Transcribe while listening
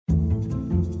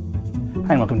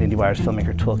Hi, and welcome to IndieWire's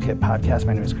Filmmaker Toolkit podcast.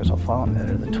 My name is Chris O'Fall. I'm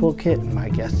editor of The Toolkit, and my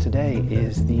guest today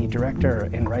is the director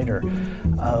and writer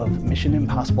of Mission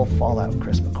Impossible Fallout,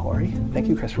 Chris McQuarrie. Thank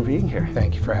you, Chris, for being here.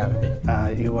 Thank you for having me.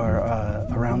 You are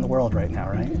around the world right now,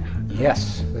 right?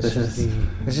 Yes. This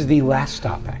is the last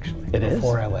stop, actually. It is?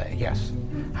 Before LA, yes.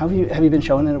 How have you been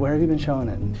showing it? Where have you been showing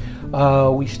it?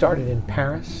 We started in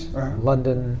Paris,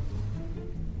 London,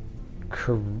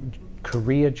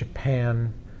 Korea,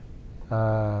 Japan,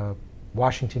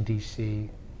 Washington, D.C.,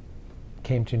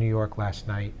 came to New York last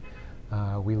night.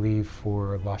 We leave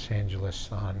for Los Angeles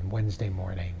on Wednesday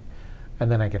morning, and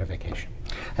then I get a vacation.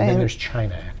 And then there's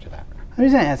China after that. I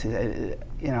was going to ask you,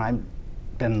 I've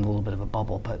been in a little bit of a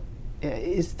bubble, but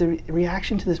is the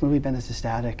reaction to this movie been as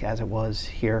ecstatic as it was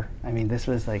here? I mean, this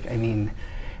was like,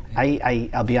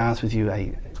 I'll be honest with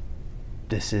you,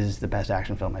 this is the best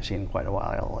action film I've seen in quite a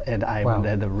while. And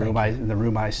the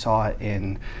room I saw it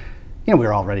in, we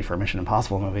were all ready for a Mission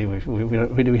Impossible movie.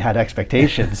 We had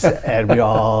expectations, and we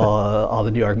all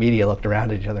the New York media looked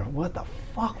around at each other. What the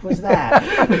fuck was that?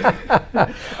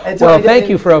 Thank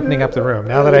you for opening up the room.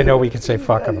 Now that I know we can say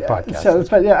 "fuck" on the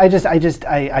podcast.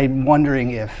 I'm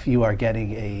wondering if you are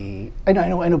getting I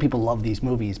know people love these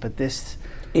movies, but this.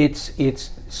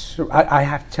 I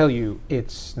have to tell you,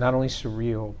 it's not only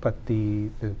surreal, but the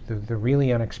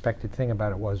really unexpected thing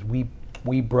about it was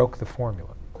we broke the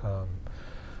formula.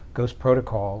 Ghost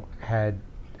Protocol had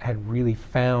really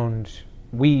found,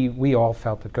 we all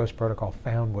felt that Ghost Protocol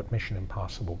found what Mission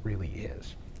Impossible really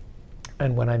is.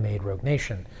 And when I made Rogue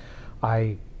Nation,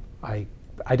 I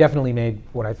definitely made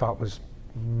what I thought was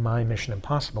my Mission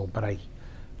Impossible, but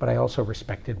I also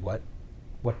respected what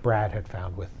Brad had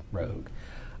found with Rogue.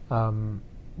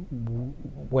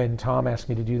 When Tom asked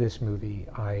me to do this movie,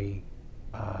 I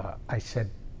said,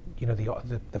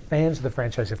 the fans of the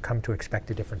franchise have come to expect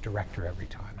a different director every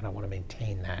time, and I want to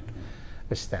maintain that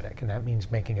aesthetic, and that means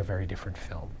making a very different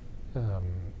film,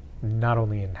 not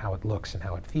only in how it looks and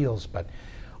how it feels, but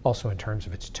also in terms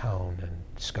of its tone and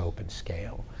scope and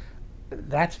scale.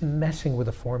 That's messing with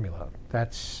a formula.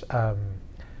 That's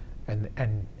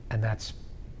that's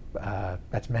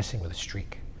messing with a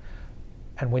streak.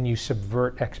 And when you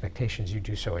subvert expectations, you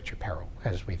do so at your peril,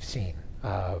 as we've seen.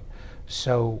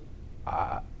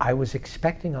 I was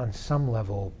expecting on some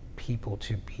level people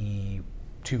to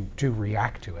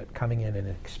react to it, coming in and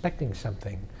expecting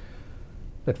something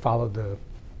that followed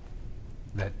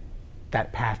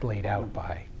that path laid out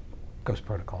by Ghost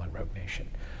Protocol and Rogue Nation.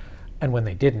 And when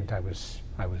they didn't, I was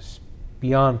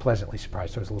beyond pleasantly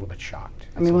surprised. I was a little bit shocked.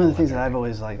 I mean, one of the things that I've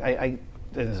always liked,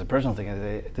 as a personal thing,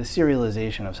 the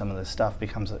serialization of some of this stuff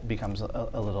becomes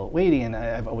a little weighty, and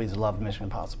I've always loved Mission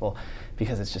Impossible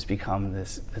because it's just become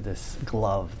this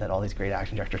glove that all these great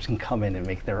action directors can come in and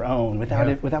make their own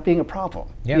without being a problem.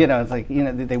 Yeah. It's like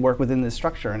they work within this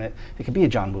structure, and it could be a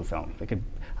John Woo film. I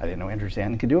didn't know Andrew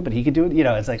Stanton could do it, but he could do it.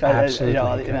 It's like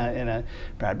absolutely in a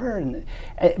Brad Bird.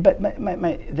 But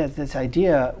this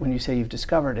idea, when you say you've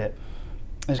discovered it,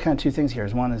 there's kind of two things here.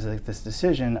 One is like this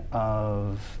decision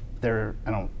of there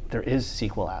is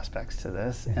sequel aspects to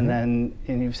this, and then,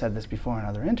 and you've said this before in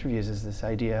other interviews, is this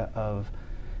idea of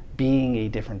being a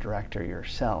different director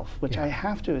yourself, which I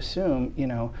have to assume,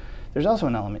 there's also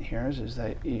an element here is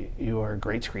that you are a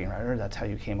great screenwriter. That's how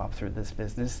you came up through this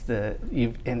business.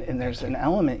 And there's an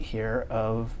element here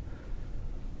of,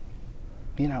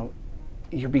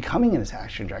 you're becoming this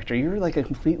action director. You're like a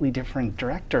completely different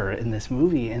director in this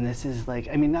movie, and this is like,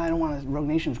 I don't want to, Rogue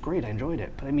Nation's great, I enjoyed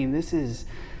it, but this is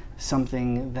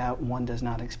something that one does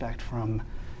not expect from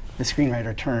the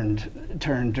screenwriter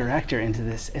turned director into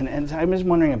this. And so I'm just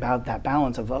wondering about that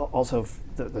balance of also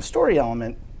the story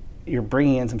element. You're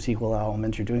bringing in some sequel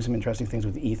elements, you're doing some interesting things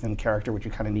with the Ethan character, which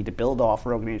you kind of need to build off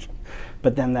Rogue Nation.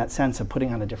 But then that sense of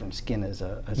putting on a different skin as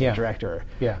a director.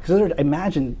 Yeah. Because I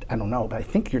imagine, I don't know, but I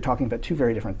think you're talking about two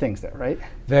very different things there, right?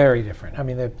 Very different. I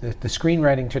mean, the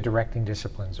screenwriting to directing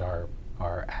disciplines are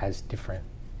as different.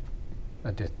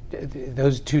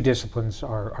 Those two disciplines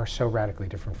are so radically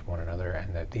different from one another,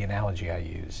 and the analogy I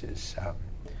use is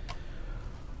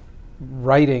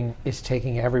writing is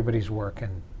taking everybody's work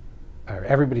or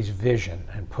everybody's vision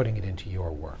and putting it into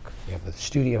your work. You have the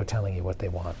studio telling you what they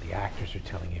want, the actors are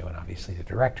telling you, and obviously the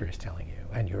director is telling you,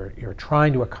 and you're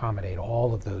trying to accommodate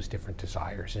all of those different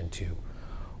desires into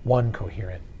one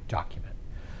coherent document.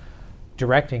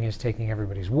 Directing is taking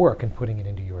everybody's work and putting it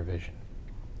into your vision.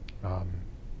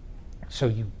 So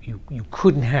you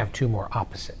couldn't have two more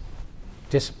opposite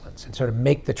disciplines, and so to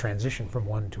make the transition from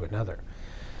one to another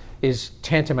is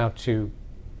tantamount to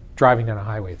driving down a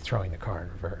highway, throwing the car in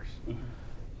reverse.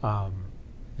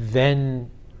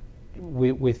 Then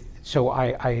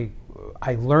I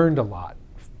learned a lot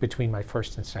between my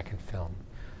first and second film,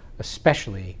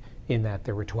 especially in that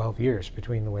there were 12 years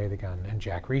between The Way of the Gun and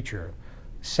Jack Reacher,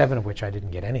 7 of which I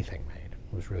didn't get anything made.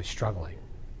 I was really struggling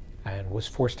and was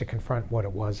forced to confront what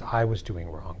it was I was doing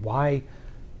wrong. Why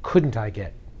couldn't I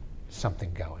get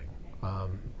something going?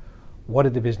 What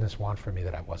did the business want from me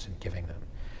that I wasn't giving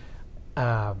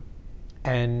them?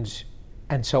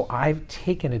 And so I've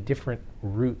taken a different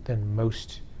route than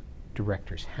most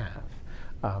directors have.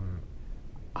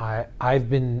 I've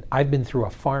been through a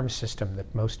farm system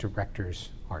that most directors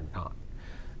are not.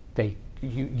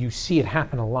 You see it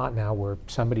happen a lot now where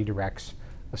somebody directs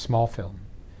a small film.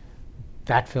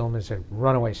 That film is a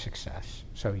runaway success.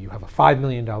 So you have a $5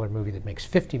 million movie that makes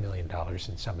 $50 million,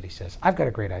 and somebody says, I've got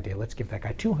a great idea, let's give that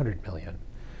guy $200 million.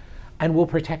 And we'll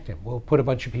protect him. We'll put a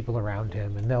bunch of people around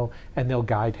him, and they'll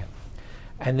guide him.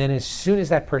 And then as soon as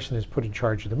that person is put in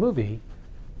charge of the movie,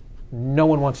 no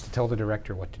one wants to tell the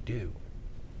director what to do.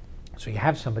 So you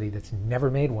have somebody that's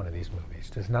never made one of these movies,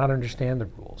 does not understand the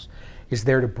rules, is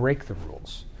there to break the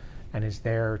rules, and is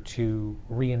there to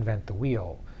reinvent the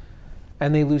wheel.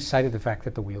 And they lose sight of the fact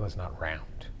that the wheel is not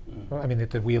round. I mean,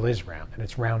 that the wheel is round, and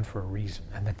it's round for a reason,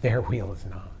 and that their wheel is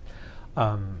not.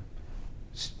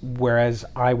 Whereas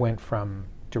I went from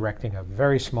directing a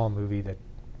very small movie that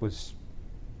was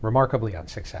remarkably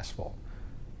unsuccessful.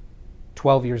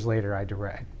 12 years later, I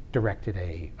directed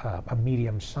a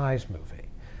medium-sized movie.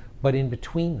 But in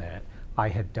between that, I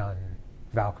had done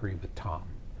Valkyrie with Tom.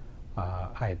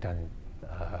 I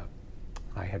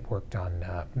had worked on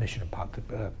Mission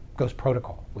Impossible, Ghost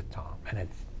Protocol with Tom, and had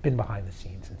been behind the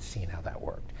scenes and seen how that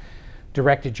worked.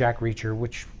 Directed Jack Reacher,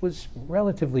 which was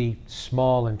relatively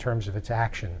small in terms of its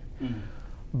action,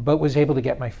 but was able to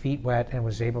get my feet wet and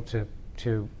was able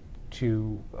to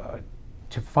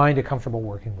find a comfortable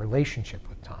working relationship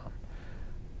with Tom.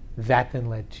 That then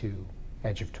led to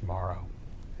Edge of Tomorrow,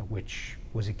 which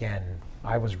was, again,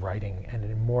 I was writing and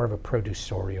in more of a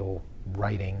producerial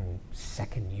writing,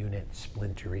 second unit,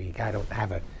 splintery.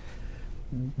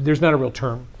 There's not a real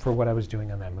term for what I was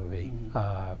doing on that movie,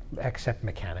 except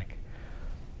mechanic.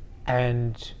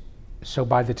 And so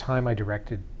by the time I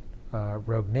directed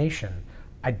Rogue Nation,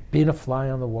 I'd been a fly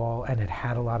on the wall and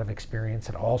had a lot of experience,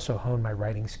 and also honed my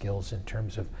writing skills in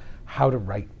terms of how to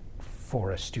write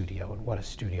for a studio and what a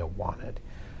studio wanted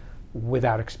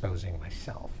without exposing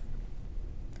myself.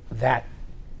 That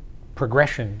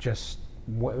progression,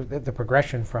 the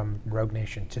progression from Rogue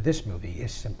Nation to this movie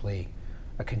is simply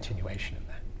a continuation of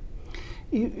that.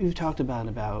 You've talked about,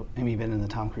 I mean, you've been in the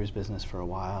Tom Cruise business for a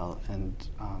while, and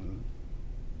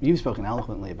you've spoken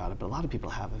eloquently about it, but a lot of people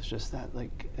have. It's just that,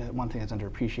 one thing that's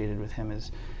underappreciated with him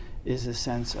is a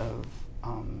sense of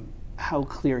how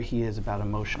clear he is about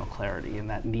emotional clarity and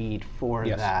that need for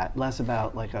that. Less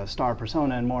about like a star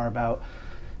persona and more about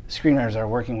screenwriters that are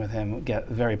working with him get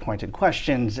very pointed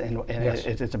questions, and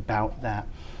it's about that.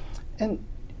 And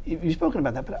you've spoken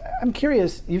about that, but I'm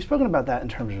curious, you've spoken about that in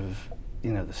terms of,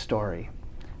 the story.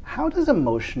 How does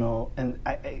emotional, and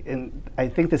I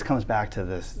think this comes back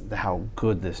to how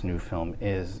good this new film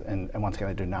is, and once again,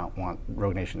 I do not want,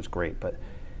 Rogue Nation is great, but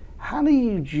how do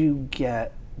you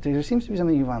get, there seems to be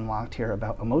something you've unlocked here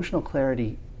about emotional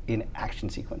clarity in action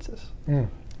sequences.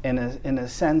 In a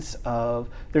sense of,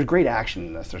 there's great action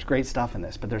in this, there's great stuff in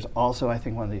this, but there's also, I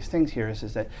think one of these things here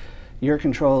is that your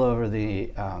control over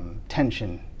the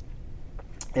tension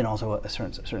and also a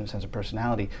certain sense of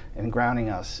personality, and grounding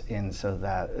us in so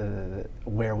that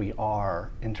where we are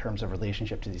in terms of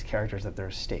relationship to these characters, that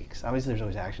there's stakes. Obviously there's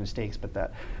always action stakes, but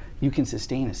that you can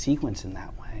sustain a sequence in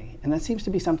that way. And that seems to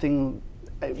be something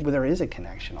where there is a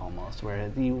connection almost, where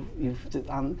you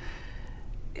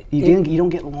don't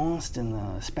get lost in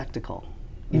the spectacle.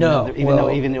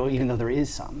 Even though there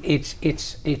is some.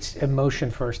 It's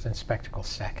emotion first and spectacle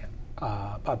second.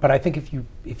 But I think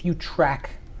if you track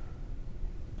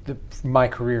my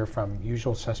career from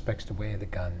Usual Suspects to Way of the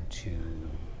Gun to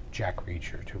Jack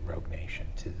Reacher to Rogue Nation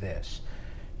to this,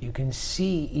 you can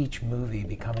see each movie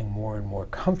becoming more and more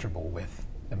comfortable with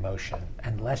emotion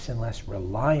and less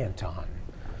reliant on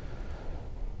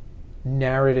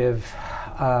narrative.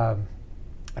 I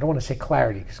don't want to say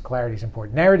clarity, because clarity is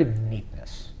important. Narrative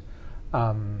neatness.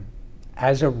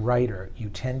 As a writer, you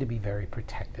tend to be very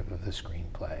protective of the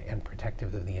screenplay and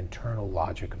protective of the internal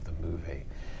logic of the movie.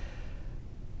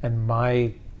 And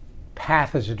my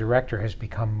path as a director has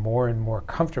become more and more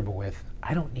comfortable with,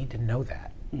 I don't need to know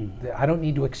that. I don't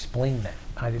need to explain that.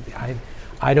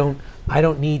 I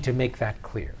don't need to make that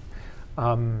clear.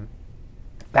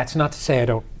 That's not to say I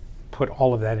don't put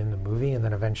all of that in the movie and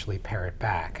then eventually pare it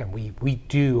back. And we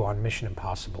do on Mission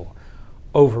Impossible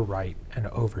overwrite and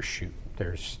overshoot.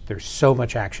 There's so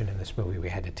much action in this movie, we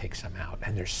had to take some out,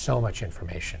 and there's so much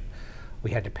information,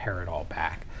 we had to pare it all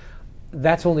back.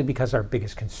 That's only because our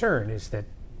biggest concern is that,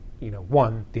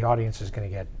 one, the audience is going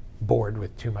to get bored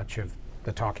with too much of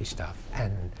the talky stuff,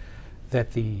 and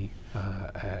that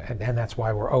and that's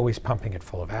why we're always pumping it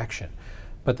full of action,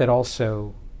 but that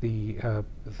also the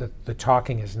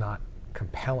talking is not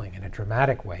compelling in a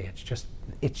dramatic way.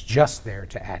 It's just there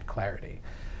to add clarity.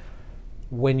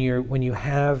 When you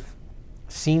have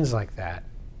scenes like that,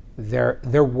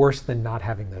 they're worse than not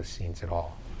having those scenes at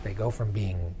all. I go from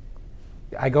being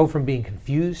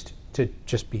confused to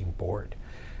just being bored,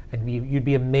 and you'd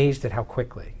be amazed at how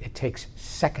quickly it takes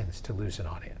seconds to lose an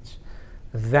audience.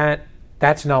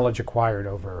 That's knowledge acquired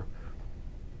over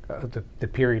the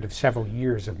period of several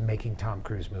years of making Tom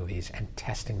Cruise movies and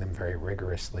testing them very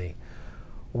rigorously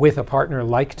with a partner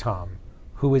like Tom,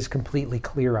 who is completely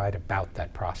clear-eyed about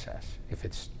that process.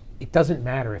 It doesn't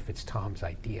matter if it's Tom's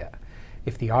idea.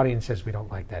 If the audience says we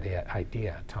don't like that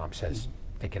idea, Tom says,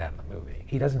 take it out of the movie.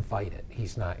 He doesn't fight it.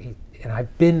 And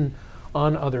I've been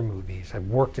on other movies. I've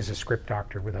worked as a script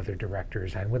doctor with other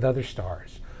directors and with other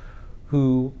stars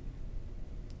who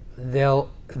they'll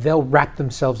wrap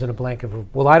themselves in a blanket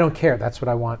of, well, I don't care, that's what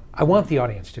I want. I want the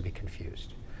audience to be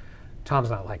confused. Tom's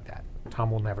not like that.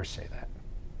 Tom will never say that.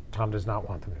 Tom does not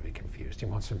want them to be confused. He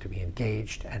wants them to be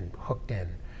engaged and hooked in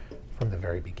from the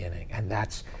very beginning. And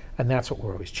that's what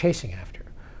we're always chasing after.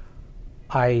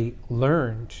 I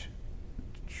learned,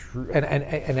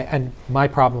 and my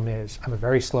problem is I'm a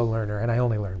very slow learner, and I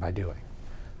only learn by doing.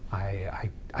 I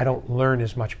don't learn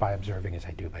as much by observing as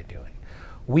I do by doing.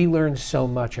 We learned so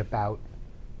much about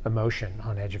emotion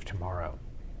on Edge of Tomorrow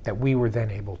that we were then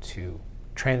able to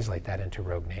translate that into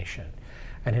Rogue Nation.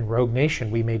 And in Rogue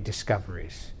Nation, we made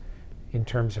discoveries in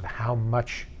terms of how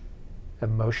much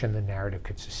emotion the narrative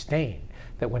could sustain,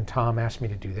 that when Tom asked me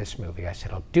to do this movie, I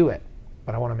said, I'll do it,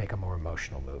 but I want to make a more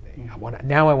emotional movie. Mm-hmm.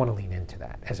 Now I want to lean into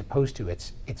that, as opposed to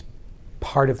it's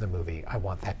part of the movie. I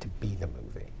want that to be the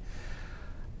movie.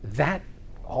 That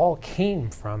all came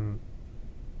from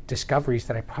discoveries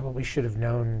that I probably should have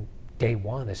known day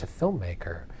one as a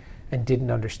filmmaker and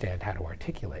didn't understand how to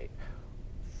articulate.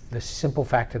 The simple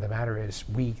fact of the matter is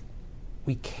we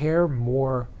care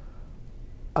more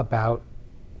about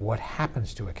what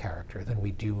happens to a character than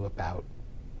we do about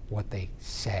what they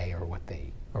say or what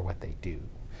they do.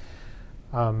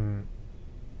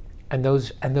 And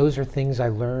those are things I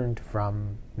learned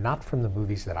from, not from the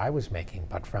movies that I was making,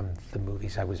 but from the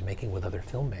movies I was making with other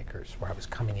filmmakers, where I was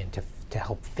coming in to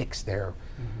help fix their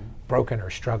broken or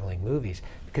struggling movies,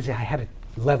 because I had a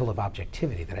level of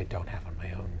objectivity that I don't have on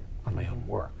my own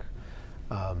work.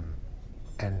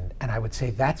 And I would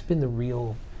say that's been the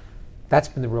real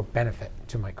benefit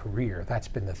to my career. That's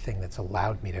been the thing that's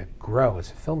allowed me to grow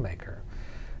as a filmmaker.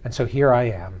 And so here I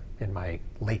am in my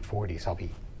late 40s. I'll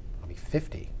be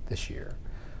 50 this year.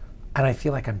 And I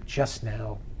feel like I'm just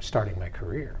now starting my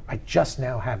career. I just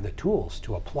now have the tools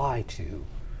to apply to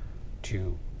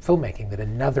filmmaking that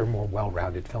another more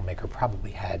well-rounded filmmaker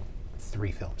probably had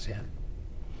 3 films in.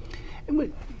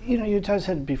 And you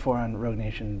said before on Rogue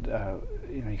Nation,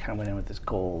 you kind of went in with this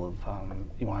goal of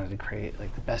you wanted to create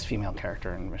like the best female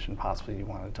character in Mission Impossible. You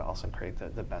wanted to also create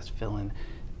the best villain.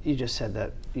 You just said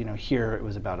that here it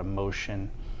was about emotion.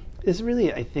 Is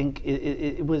really, I think,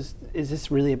 is this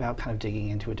really about kind of digging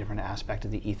into a different aspect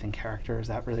of the Ethan character? Is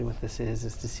that really what this is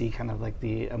to see kind of like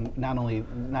the not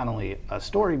only a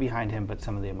story behind him, but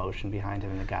some of the emotion behind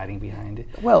him and the guiding behind it?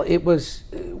 Well, it was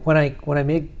when I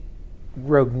made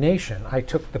Rogue Nation, I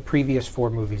took the previous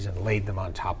 4 movies and laid them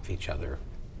on top of each other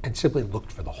and simply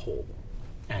looked for the whole.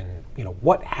 And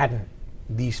what hadn't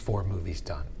these 4 movies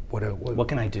done? What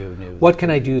can I do new? What can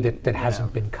I do that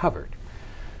hasn't been covered?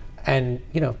 And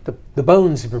the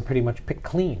bones have been pretty much picked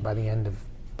clean by the end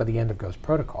of Ghost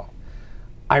Protocol.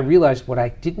 I realized what I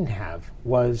didn't have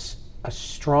was a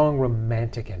strong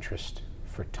romantic interest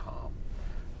for Tom,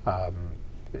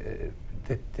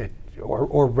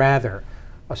 or rather,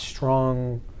 a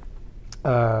strong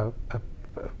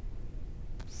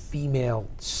female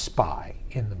spy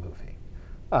in the movie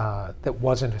that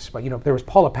wasn't a spy. There was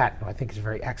Paula Patton, who I think is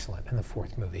very excellent in the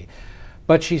 4th movie.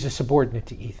 But she's a subordinate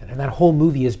to Ethan. And that whole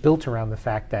movie is built around the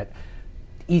fact that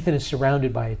Ethan is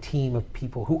surrounded by a team of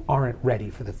people who aren't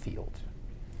ready for the field.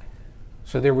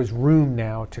 So there was room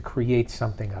now to create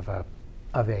something of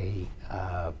a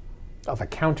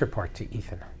counterpart to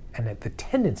Ethan. And that the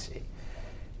tendency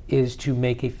is to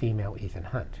make a female Ethan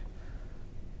Hunt.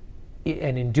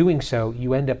 And in doing so,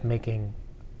 you end up making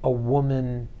a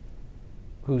woman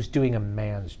who's doing a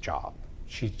man's job.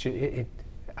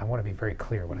 I want to be very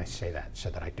clear when I say that, so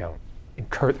that I don't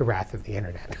incur the wrath of the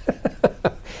internet.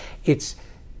 It's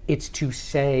to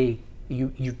say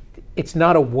it's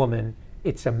not a woman,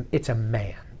 it's a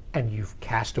man, and you've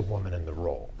cast a woman in the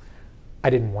role. I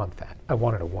didn't want that. I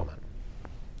wanted a woman,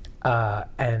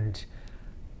 and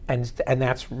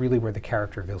that's really where the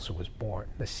character of Ilsa was born.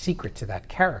 The secret to that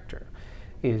character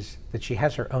is that she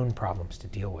has her own problems to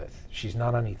deal with. She's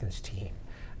not on Ethan's team,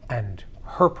 and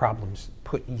her problems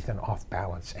put Ethan off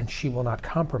balance, and she will not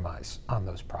compromise on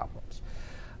those problems.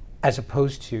 As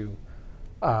opposed to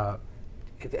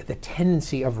the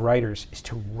tendency of writers is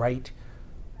to write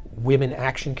women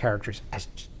action characters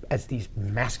as these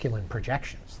masculine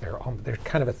projections. They're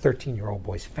kind of a 13-year-old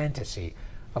boy's fantasy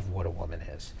of what a woman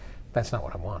is. That's not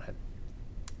what I wanted.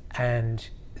 And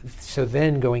so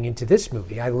then going into this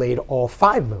movie, I laid all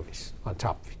 5 movies on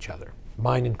top of each other,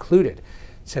 mine included,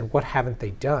 said, what haven't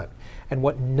they done? And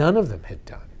what none of them had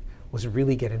done was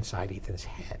really get inside Ethan's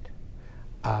head.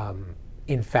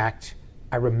 In fact,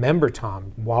 I remember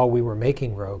Tom, while we were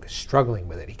making Rogue, struggling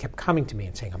with it. He kept coming to me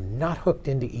and saying, I'm not hooked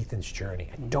into Ethan's journey.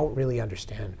 I don't really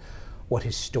understand what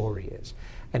his story is.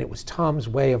 And it was Tom's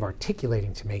way of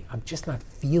articulating to me, I'm just not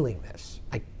feeling this.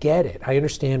 I get it. I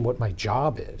understand what my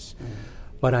job is,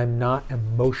 but I'm not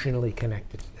emotionally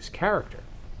connected to this character.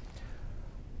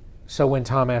 So when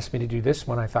Tom asked me to do this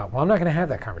one, I thought, well, I'm not going to have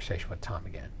that conversation with Tom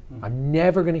again. I'm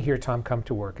never going to hear Tom come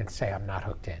to work and say, I'm not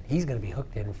hooked in. He's going to be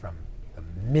hooked in from the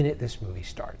minute this movie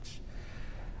starts.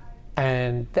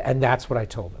 And that's what I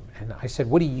told him. And I said,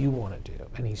 what do you want to do?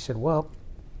 And he said, well,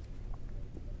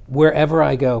 wherever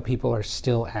I go, people are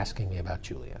still asking me about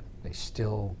Julia. They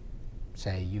still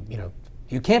say,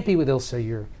 you can't be with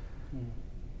Ilsa,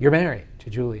 you're married to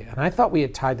Julia. And I thought we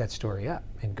had tied that story up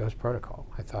in Ghost Protocol.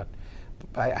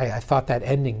 I thought that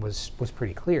ending was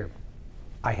pretty clear.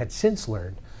 I had since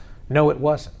learned, no, it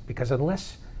wasn't, because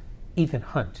unless Ethan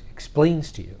Hunt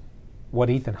explains to you what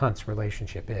Ethan Hunt's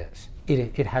relationship is,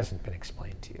 it hasn't been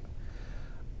explained to you.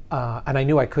 And I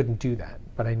knew I couldn't do that,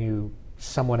 but I knew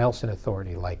someone else in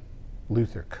authority like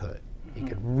Luther could. He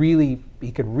could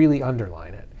really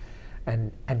underline it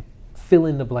and fill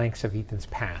in the blanks of Ethan's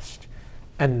past,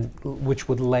 and which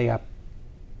would lay up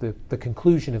the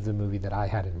conclusion of the movie that I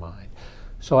had in mind.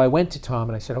 So I went to Tom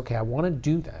and I said, okay, I want to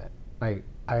do that.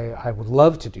 I would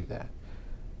love to do that.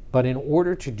 But in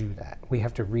order to do that, we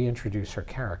have to reintroduce her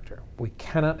character. We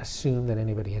cannot assume that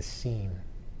anybody has seen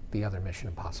the other Mission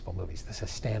Impossible movies. This is a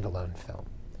standalone film.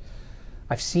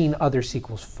 I've seen other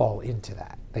sequels fall into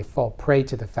that. They fall prey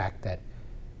to the fact that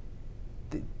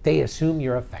they assume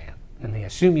you're a fan, and they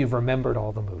assume you've remembered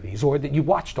all the movies, or that you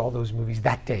watched all those movies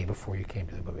that day before you came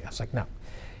to the movie. I was like, no.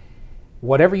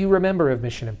 Whatever you remember of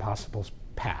Mission Impossible's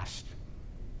past,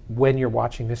 when you're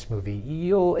watching this movie,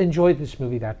 you'll enjoy this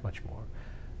movie that much more.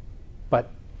 But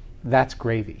that's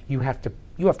gravy. You have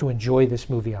to enjoy this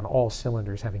movie on all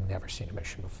cylinders, having never seen a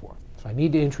Mission before. So I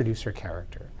need to introduce her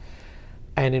character.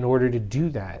 And in order to do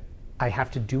that, I have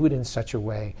to do it in such a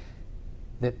way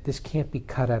that this can't be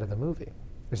cut out of the movie.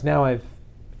 Because now I've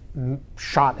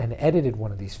shot and edited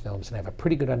one of these films, and I have a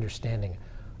pretty good understanding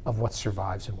of what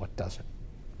survives and what doesn't.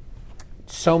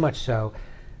 So much so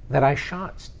that I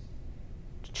shot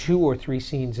 2 or 3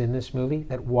 scenes in this movie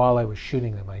that while I was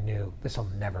shooting them, I knew this will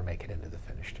never make it into the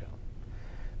finished film.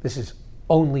 This is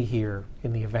only here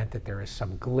in the event that there is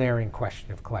some glaring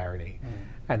question of clarity,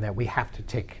 and that we have to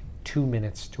take 2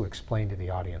 minutes to explain to the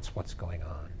audience what's going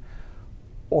on.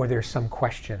 Or there's some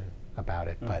question about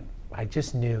it, but I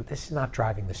just knew this is not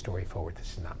driving the story forward.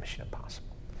 This is not Mission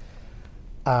Impossible.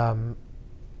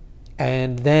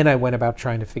 And then I went about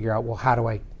trying to figure out, well, how do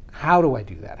I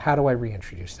do that? How do I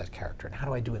reintroduce that character? And how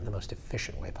do I do it in the most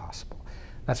efficient way possible?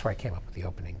 That's where I came up with the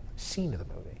opening scene of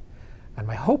the movie. And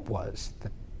my hope was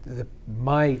that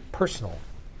my personal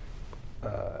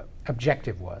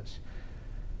objective was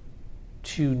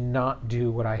to not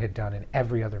do what I had done in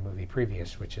every other movie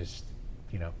previous, which is,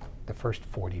 the first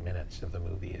 40 minutes of the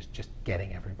movie is just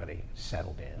getting everybody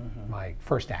settled in. My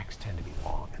first acts tend to be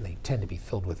long, and they tend to be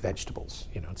filled with vegetables.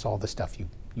 It's all the stuff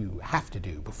you have to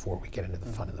do before we get into the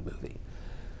fun of the movie.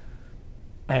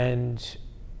 And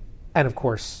of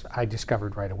course, I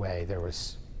discovered right away there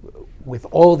was, with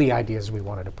all the ideas we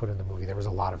wanted to put in the movie, there was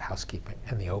a lot of housekeeping,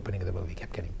 and the opening of the movie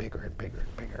kept getting bigger and bigger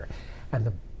and bigger. And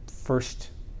the first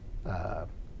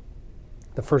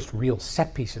real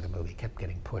set piece of the movie kept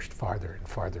getting pushed farther and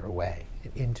farther away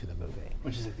into the movie.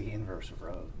 Which is like the inverse of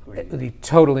Rogue. The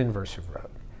total inverse of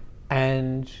Rogue.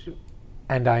 And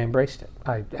I embraced it.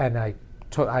 I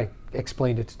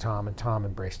explained it to Tom, and Tom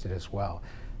embraced it as well.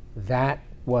 That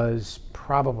was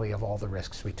probably, of all the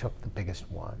risks we took, the biggest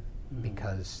one.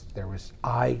 because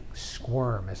I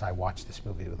squirm as I watch this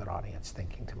movie with an audience,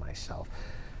 thinking to myself,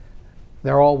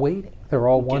 they're all waiting. They're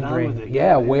all wondering,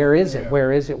 where is it?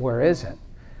 Where is it? Where is it?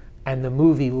 And the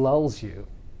movie lulls you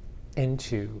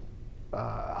into,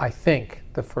 I think,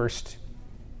 the first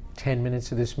 10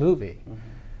 minutes of this movie.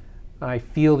 I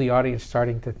feel the audience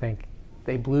starting to think,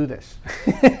 they blew this.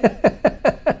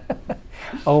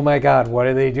 Oh my God, what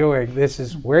are they doing?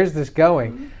 Where's this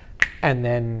going? And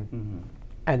then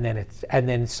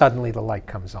suddenly the light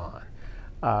comes on.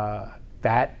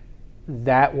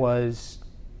 That was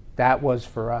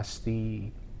for us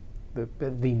the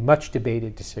much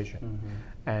debated decision,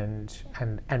 and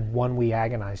one we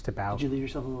agonized about. Did you leave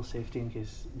yourself a little safety in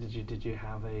case? Did you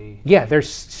have a? Yeah, there's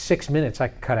 6 minutes I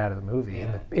could cut out of the movie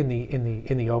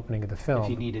in the opening of the film.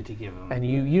 If you needed to give them. And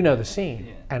you know the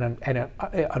scene, and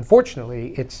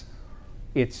unfortunately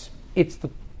it's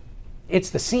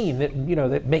the scene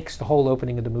that that makes the whole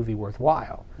opening of the movie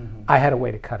worthwhile. I had a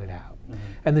way to cut it out,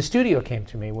 and the studio came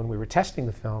to me when we were testing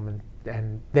the film,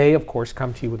 and they of course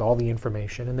come to you with all the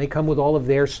information, and they come with all of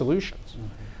their solutions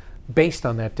based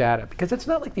on that data, because it's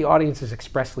not like the audience is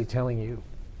expressly telling you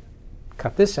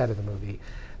cut this out of the movie.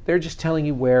 They're just telling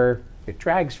you where it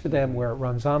drags for them, where it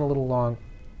runs on a little long.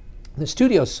 The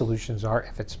studio's solutions are,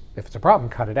 if it's a problem,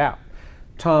 cut it out.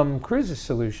 Tom Cruise's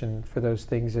solution for those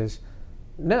things is,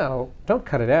 no, don't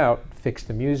cut it out. Fix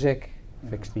the music,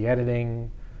 fix the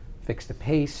editing, fix the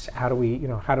pace. How do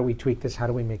we tweak this? How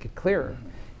do we make it clearer?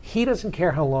 He doesn't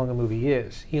care how long a movie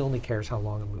is. He only cares how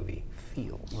long a movie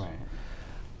feels. Right.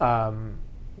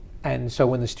 And so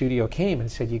when the studio came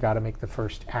and said, you got to make the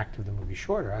first act of the movie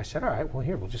shorter, I said, all right, well,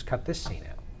 here, we'll just cut this scene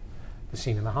out. The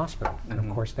scene in the hospital. And of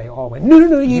course they all went,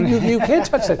 no, you can't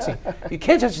touch that scene. You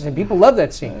can't touch that scene. People love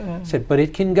that scene. I said, but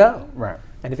it can go. Right.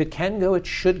 And if it can go, it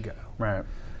should go. Right.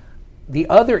 The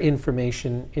other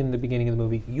information in the beginning of the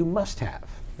movie you must have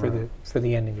for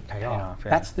the ending to pay off.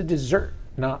 Yeah. That's the dessert,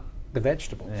 not the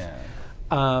vegetables. Yeah.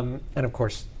 And of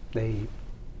course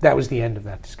that was the end of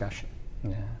that discussion.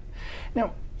 Yeah.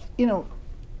 Now,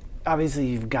 obviously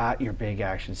you've got your big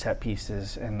action set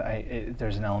pieces, and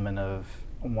there's an element of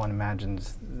one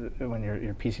imagines when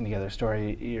you're piecing together a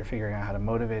story, you're figuring out how to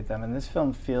motivate them. And this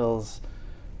film feels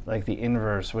like the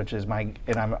inverse, which is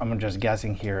I'm just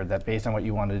guessing here, that based on what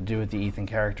you wanted to do with the Ethan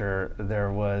character,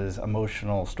 there was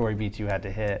emotional story beats you had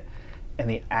to hit, and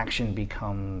the action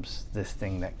becomes this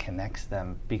thing that connects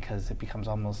them, because it becomes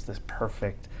almost this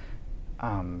perfect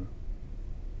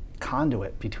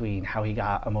conduit between how he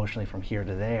got emotionally from here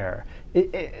to there.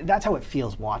 That's how it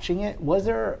feels watching it. Was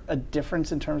there a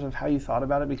difference in terms of how you thought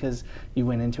about it, because you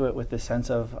went into it with this sense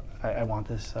of I want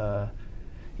this,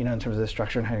 in terms of the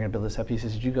structure and how you're going to build the set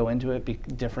pieces? Did you go into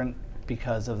it different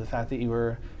because of the fact that you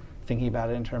were thinking about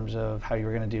it in terms of how you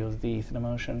were going to deal with the Ethan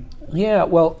emotion? Yeah,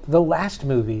 well, the last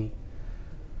movie,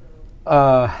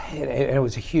 it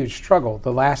was a huge struggle.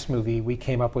 The last movie, we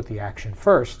came up with the action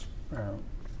first.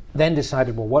 Then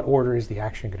decided, well, what order is the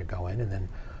action going to go in, and then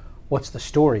what's the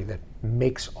story that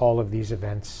makes all of these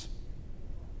events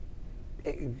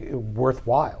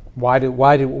worthwhile? Why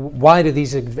do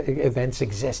these events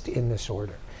exist in this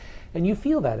order? And you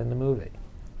feel that in the movie.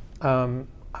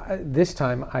 This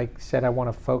time, I said I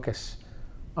want to focus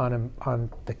on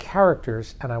the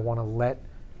characters, and I want to let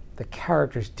the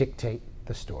characters dictate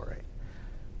the story.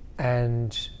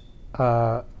 And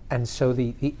so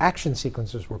the action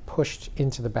sequences were pushed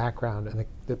into the background, and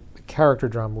the character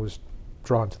drama was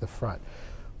drawn to the front.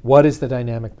 What is the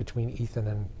dynamic between Ethan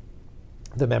and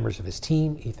the members of his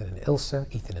team, Ethan and Ilsa,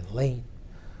 Ethan and Lane,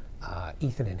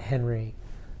 Ethan and Henry?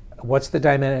 What's the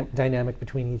dynamic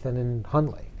between Ethan and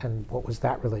Hundley, and what was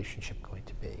that relationship going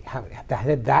to be? How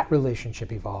had that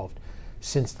relationship evolved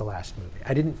since the last movie?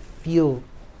 I didn't feel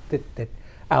that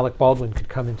Alec Baldwin could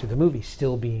come into the movie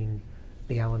still being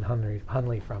the Alan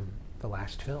Hundley from the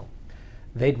last film.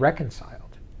 They'd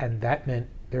reconciled, and that meant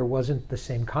there wasn't the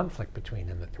same conflict between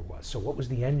them that there was. So what was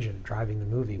the engine driving the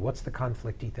movie? What's the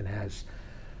conflict Ethan has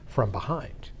from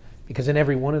behind? Because in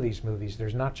every one of these movies,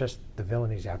 there's not just the villain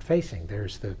he's out facing,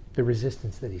 there's the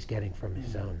resistance that he's getting from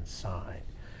his own side.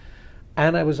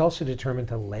 And I was also determined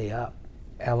to lay up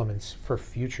elements for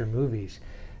future movies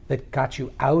that got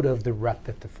you out of the rut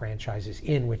that the franchise is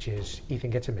in, which is Ethan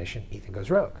gets a mission, Ethan goes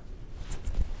rogue.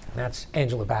 That's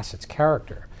Angela Bassett's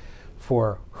character.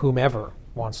 For whomever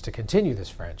wants to continue this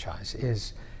franchise,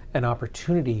 is an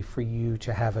opportunity for you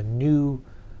to have a new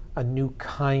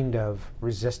kind of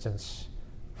resistance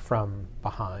from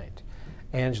behind.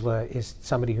 Angela is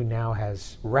somebody who now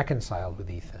has reconciled with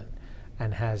Ethan,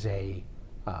 and has there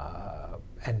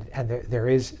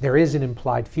is an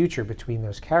implied future between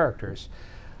those characters.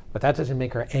 but that doesn't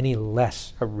make her any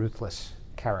less a ruthless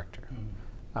character.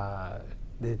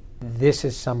 This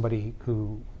is somebody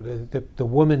who, the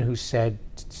woman who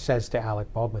says to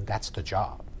Alec Baldwin, that's the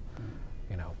job.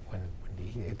 You know,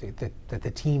 that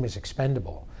the team is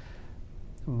expendable.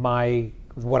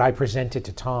 What I presented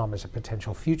to Tom as a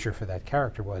potential future for that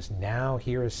character was, now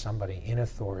here is somebody in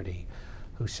authority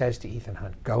who says to Ethan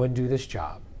Hunt, go and do this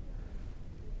job.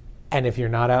 And if you're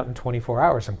not out in 24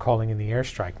 hours, I'm calling in the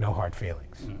airstrike, no hard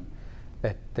feelings.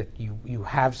 That you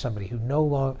have somebody who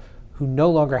no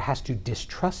longer has to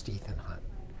distrust Ethan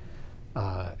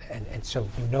Hunt. And so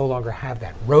you no longer have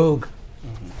that rogue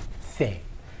thing.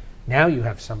 Now you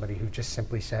have somebody who just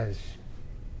simply says,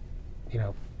 you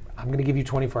know, I'm going to give you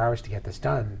 24 hours to get this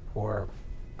done, or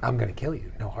I'm going to kill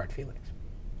you, no hard feelings.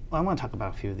 Well, I want to talk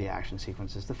about a few of the action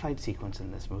sequences. The fight sequence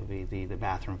in this movie, the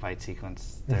bathroom fight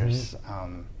sequence. There's,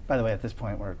 by the way, at this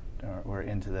point we're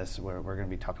into this. We're going to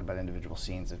be talking about individual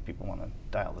scenes if people want to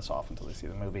dial this off until they see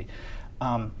the movie.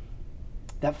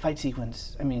 That fight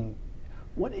sequence. I mean,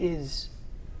 what is?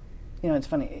 You know, it's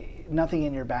funny. Nothing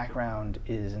in your background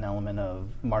is an element of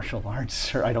martial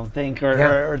arts, or I don't think,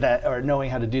 or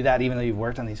knowing how to do that, even though you've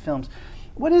worked on these films.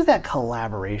 What is that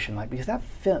collaboration like? Because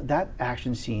that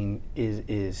action scene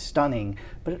is stunning,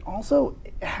 but it also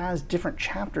has different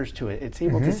chapters to it. It's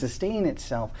able to sustain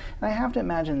itself, and I have to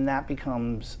imagine that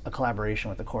becomes a collaboration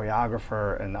with the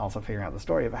choreographer and also figuring out the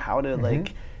story of how to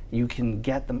like. You can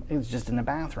get them. It's just in the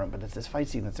bathroom, but it's this fight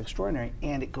scene that's extraordinary,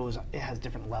 and it has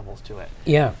different levels to it.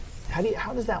 Yeah.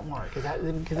 How does that work? Because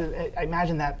I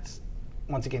imagine that's,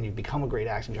 once again, you've become a great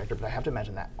action director, but I have to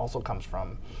imagine that also comes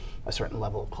from a certain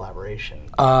level of collaboration.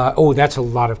 That's a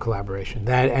lot of collaboration.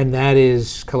 That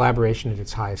is collaboration at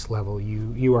its highest level.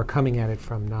 You are coming at it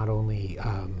from not only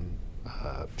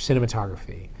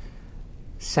cinematography,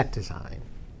 set design,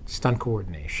 stunt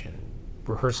coordination,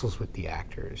 rehearsals with the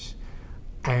actors,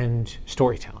 and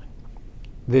storytelling.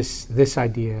 This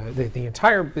idea, the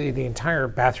entire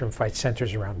bathroom fight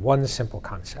centers around one simple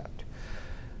concept: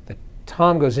 that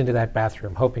Tom goes into that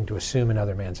bathroom hoping to assume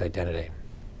another man's identity,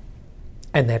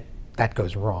 and that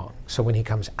goes wrong. So when he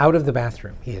comes out of the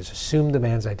bathroom, he has assumed the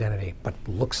man's identity, but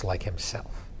looks like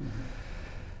himself.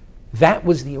 That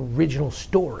was the original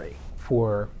story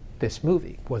for this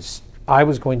movie. I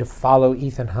was going to follow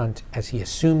Ethan Hunt as he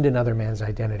assumed another man's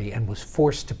identity and was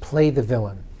forced to play the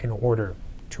villain in order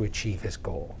to achieve his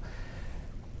goal.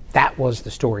 That was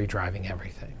the story driving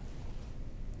everything.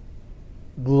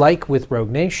 Like with Rogue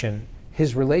Nation,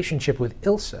 his relationship with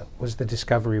Ilsa was the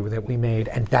discovery that we made,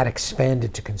 and that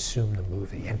expanded to consume the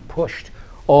movie and pushed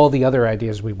all the other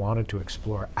ideas we wanted to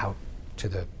explore out to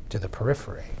the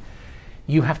periphery.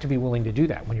 You have to be willing to do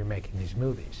that when you're making these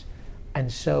movies. And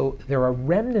so there are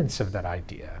remnants of that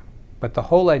idea, but the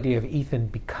whole idea of Ethan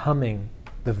becoming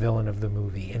the villain of the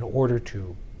movie in order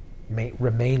to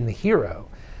remain the hero,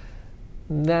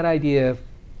 that idea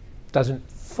doesn't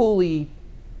fully,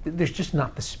 there's just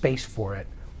not the space for it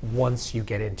once you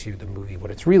get into the movie.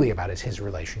 What it's really about is his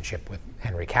relationship with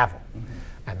Henry Cavill.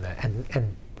 And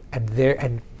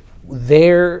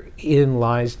therein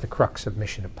lies the crux of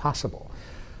Mission Impossible: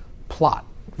 plot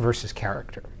versus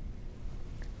character,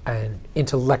 and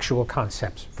intellectual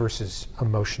concepts versus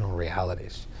emotional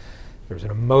realities. There's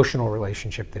an emotional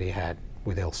relationship that he had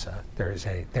with Ilsa. There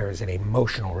is an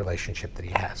emotional relationship that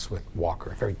he has with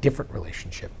Walker, a very different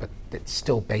relationship, but it's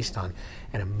still based on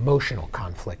an emotional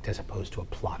conflict as opposed to a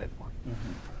plotted one.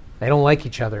 They don't like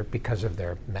each other because of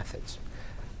their methods,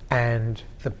 and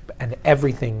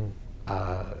everything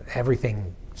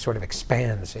sort of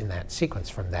expands in that sequence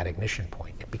from that ignition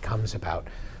point. It becomes about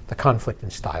the conflict in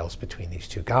styles between these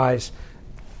two guys,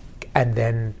 and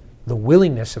then the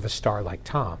willingness of a star like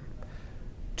Tom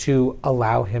to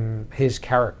allow his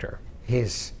character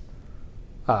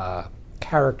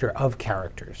of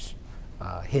characters,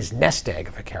 his nest egg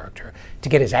of a character, to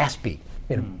get his ass beat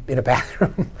in a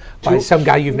bathroom by some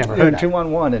guy you've never heard of.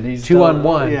 2-on-1, and he's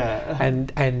 2-on-1, yeah.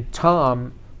 and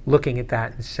Tom looking at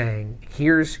that and saying,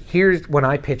 here's when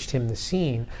I pitched him the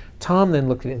scene, Tom then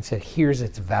looked at it and said, here's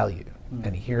its value,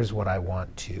 and here's what I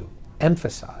want to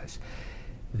emphasize.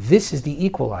 This is the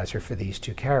equalizer for these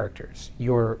two characters.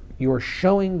 You're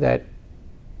showing that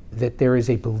there is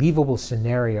a believable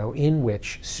scenario in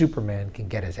which Superman can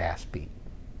get his ass beat,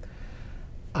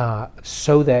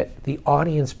 so that the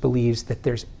audience believes that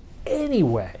there's any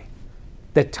way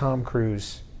that Tom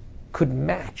Cruise could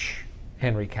match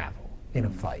Henry Cavill in a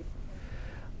fight.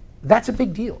 That's a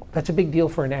big deal. That's a big deal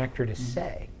for an actor to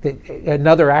say. That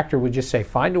another actor would just say,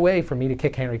 find a way for me to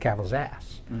kick Henry Cavill's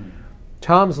ass.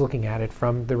 Tom's looking at it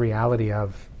from the reality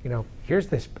of, here's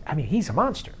this, he's a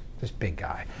monster. this big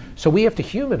guy. So we have to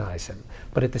humanize him.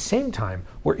 But at the same time,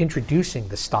 we're introducing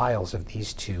the styles of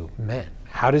these two men.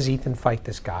 How does Ethan fight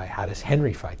this guy? How does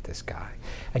Henry fight this guy?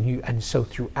 And so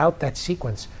throughout that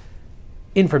sequence,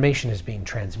 information is being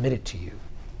transmitted to you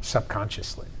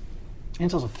subconsciously. And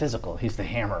it's also physical. He's the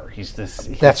hammer. He's this.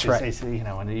 That's right. You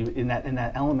know, and in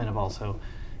that element of also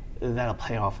that'll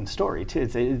pay off in story too.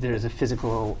 There's a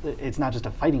physical. It's not just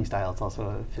a fighting style. It's also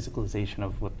a physicalization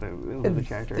of what the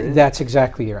character is. That's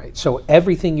exactly right. So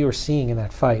everything you're seeing in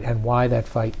that fight, and why that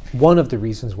fight, one of the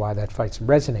reasons why that fight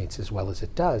resonates as well as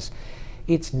it does,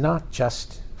 it's not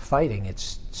just fighting.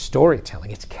 It's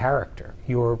storytelling. It's character.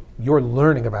 You're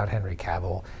learning about Henry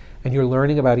Cavill. And you're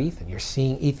learning about Ethan. You're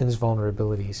seeing Ethan's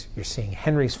vulnerabilities. You're seeing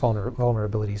Henry's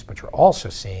vulnerabilities, but you're also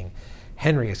seeing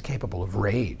Henry is capable of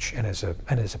rage and is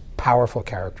a powerful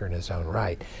character in his own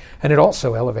right. And it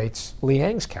also elevates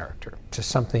Liang's character to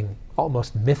something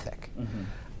almost mythic,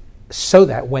 so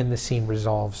that when the scene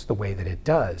resolves the way that it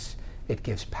does, it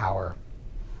gives power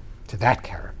to that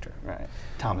character. Right.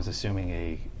 Tom is assuming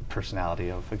a personality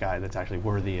of a guy that's actually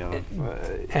worthy of.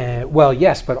 Well,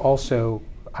 yes, but also.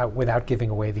 Without giving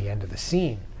away the end of the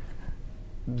scene,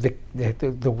 the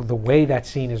way that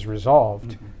scene is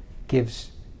resolved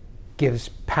gives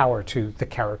power to the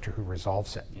character who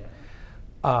resolves it.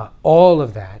 Yeah. All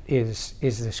of that is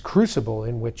this crucible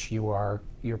in which you're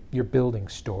building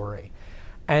story,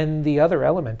 and the other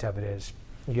element of it is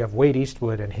you have Wade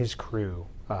Eastwood and his crew.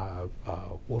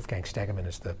 Wolfgang Stegemann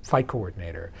is the fight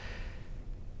coordinator.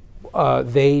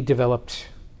 They developed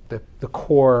the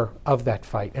core of that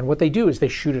fight. And what they do is they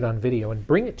shoot it on video and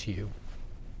bring it to you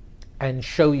and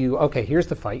show you, okay, here's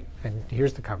the fight and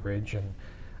here's the coverage, and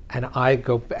I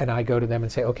go to them and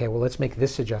say, okay, well, let's make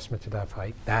this adjustment to that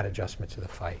fight, that adjustment to the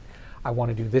fight. I want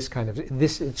to do this kind of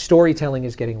this storytelling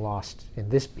is getting lost in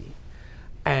this beat.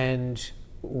 And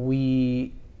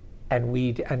we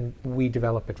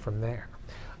develop it from there.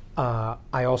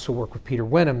 I also work with Peter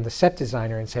Wenham, the set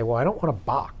designer, and say, well, I don't want a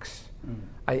box.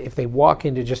 If they walk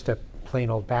into just a plain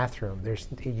old bathroom,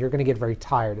 you're going to get very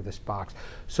tired of this box.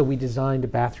 So we designed a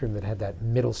bathroom that had that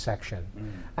middle section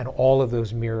and all of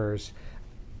those mirrors,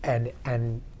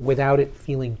 and without it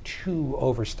feeling too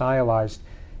over stylized,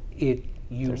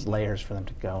 there's layers for them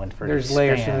to go and there's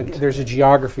layers. There's a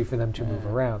geography for them to move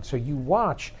around. So you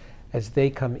watch as they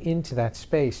come into that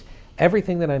space.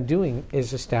 Everything that I'm doing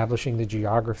is establishing the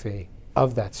geography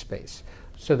of that space,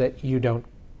 so that you don't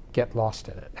get lost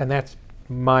in it. And that's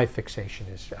my fixation.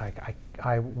 Is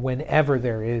I whenever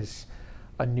there is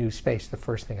a new space, the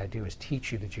first thing I do is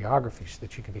teach you the geography so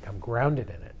that you can become grounded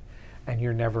in it, and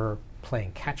you're never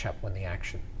playing catch up when the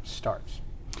action starts.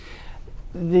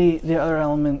 The other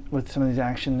element with some of these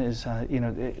action is,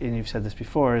 and you've said this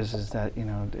before, is that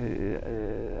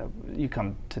you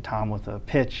come to Tom with a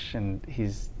pitch, and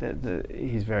he's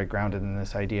very grounded in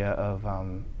this idea of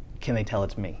can they tell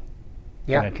it's me?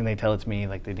 Yeah. Can they tell it's me?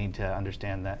 Like, they need to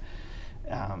understand that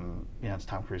it's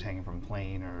Tom Cruise hanging from a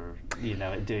plane, or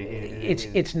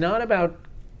it's not about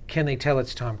can they tell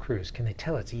it's Tom Cruise? Can they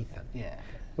tell it's Ethan? Yeah.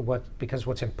 Because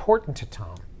what's important to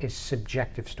Tom is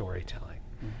subjective storytelling.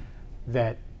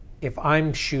 That if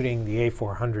I'm shooting the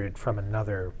A400 from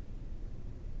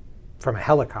a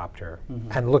helicopter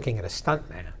and looking at a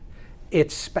stuntman,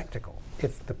 it's spectacle.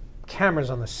 If the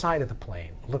camera's on the side of the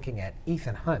plane looking at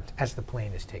Ethan Hunt as the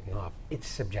plane is taking off, it's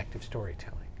subjective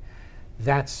storytelling.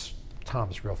 That's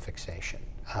Tom's real fixation.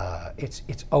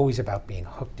 It's always about being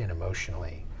hooked in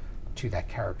emotionally to that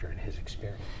character and his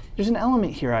experience. There's an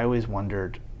element here I always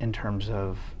wondered in terms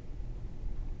of,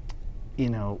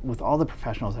 with all the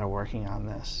professionals that are working on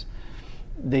this,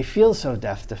 they feel so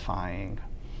death-defying.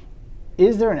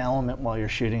 Is there an element while you're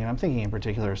shooting, and I'm thinking in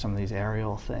particular of some of these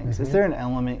aerial things, is there an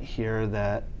element here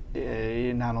that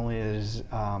not only is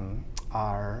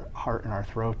our heart in our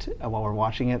throat while we're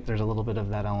watching it, there's a little bit of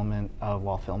that element of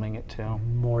while filming it too?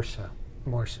 More so.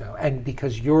 And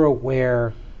because you're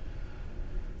aware,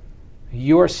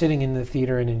 you're sitting in the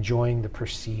theater and enjoying the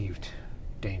perceived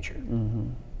danger.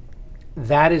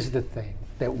 That is the thing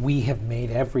that we have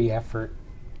made every effort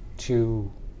to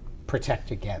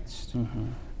protect against.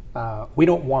 We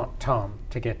don't want Tom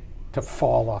to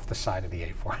fall off the side of the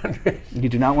A400. You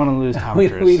do not want to lose Tom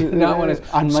Cruise. We do not want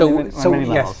to. on many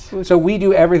levels. Yes. So we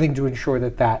do everything to ensure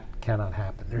that cannot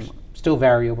happen. There's still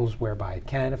variables whereby it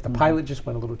can. If the pilot just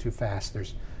went a little too fast,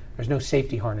 there's no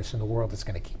safety harness in the world that's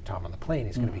going to keep Tom on the plane.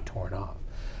 He's going to be torn off.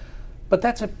 But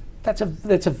that's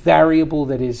a variable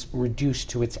that is reduced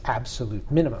to its absolute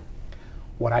minimum.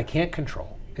 What I can't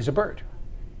control is a bird.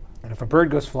 And if a bird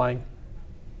goes flying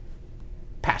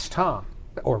past Tom,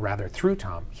 or rather through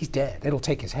Tom, he's dead. It'll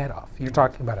take his head off. You're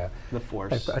talking about The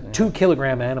force. a 2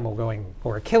 kilogram animal going,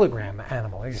 or a kilogram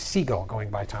animal, a seagull going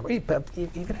by Tom,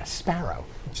 even a sparrow,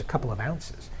 which is a couple of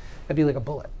ounces. That'd be like a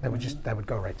bullet. That would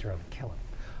go right through him and kill him.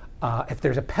 If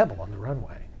there's a pebble on the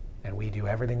runway, and we do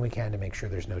everything we can to make sure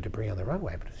there's no debris on the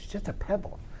runway, but it's just a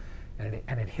pebble, and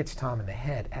it hits Tom in the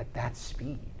head at that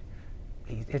speed,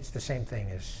 it's the same thing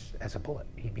as a bullet.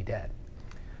 He'd be dead.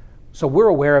 So we're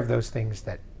aware of those things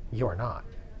that you're not.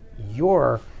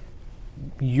 You're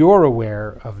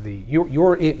aware of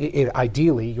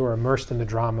ideally you're immersed in the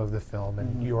drama of the film,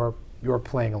 and you're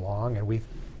playing along, and we've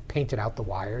painted out the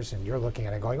wires, and you're looking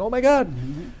at it going, oh my God,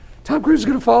 Tom Cruise is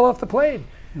going to fall off the plane.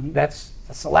 That's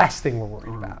the last thing we're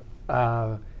worried about.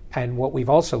 And what we've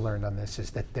also learned on this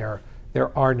is that there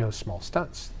are no small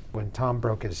stunts. When Tom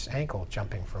broke his ankle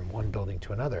jumping from one building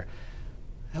to another,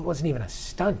 that wasn't even a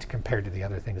stunt compared to the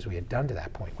other things we had done to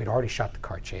that point. We'd already shot the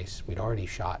car chase. We'd already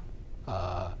shot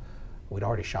the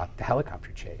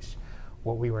helicopter chase.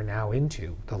 What we were now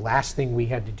into, the last thing we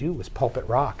had to do was Pulpit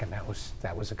Rock, and that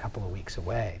was a couple of weeks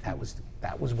away. That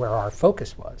was where our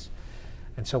focus was.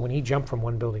 And so when he jumped from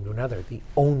one building to another, the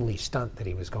only stunt that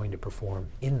he was going to perform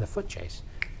in the foot chase,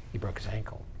 he broke his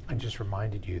ankle. I just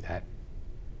reminded you that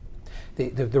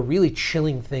the really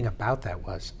chilling thing about that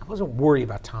was I wasn't worried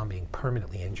about Tom being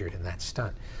permanently injured in that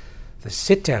stunt. The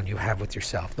sit down you have with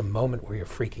yourself, the moment where you're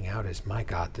freaking out is, my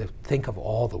God, think of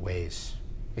all the ways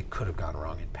it could have gone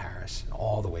wrong in Paris, and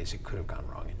all the ways it could have gone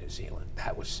wrong in New Zealand.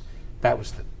 That was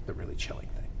the really chilling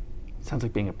thing. Sounds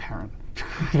like being a parent.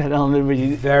 That element where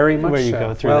you very much where you so.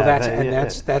 go through well,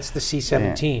 that. That's the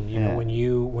C-17. Yeah. You know,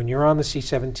 when you're on the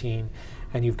C-17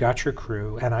 and you've got your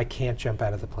crew, and I can't jump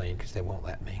out of the plane because they won't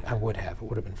let me. I would have. It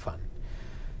would have been fun.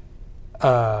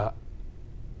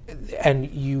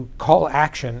 And you call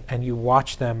action, and you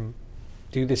watch them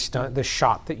do this stunt, the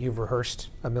shot that you've rehearsed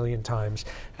a million times,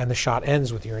 and the shot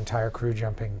ends with your entire crew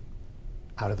jumping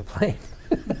out of the plane.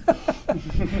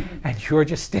 And you're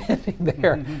just standing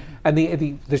there. And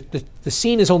the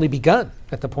scene has only begun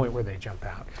at the point where they jump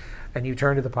out. And you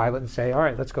turn to the pilot and say, all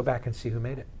right, let's go back and see who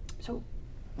made it. So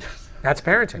that's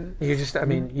parenting.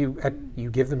 You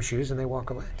give them shoes and they walk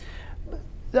away.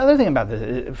 the other thing about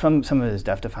this, from some of it is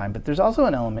Death Defying, but there's also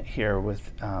an element here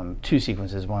with two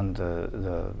sequences. One,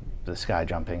 the sky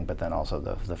jumping, but then also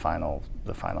the final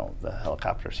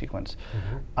helicopter sequence.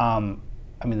 Mm-hmm.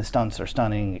 I mean, the stunts are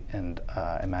stunning, and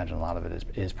I imagine a lot of it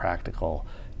is practical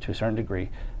to a certain degree.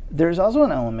 There's also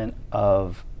an element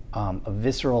of a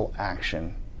visceral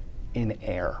action in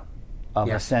air, of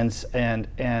a sense, and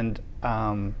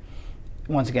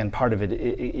once again, part of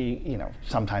it,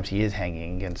 sometimes he is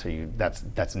hanging, and so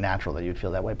that's natural that you'd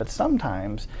feel that way. But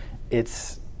sometimes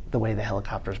it's the way the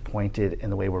helicopter's pointed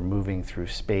and the way we're moving through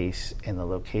space and the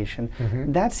location.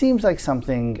 Mm-hmm. That seems like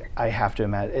something I have to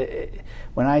imagine.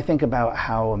 When I think about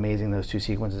how amazing those two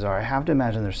sequences are, I have to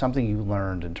imagine there's something you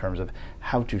learned in terms of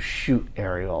how to shoot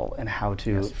aerial and how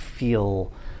to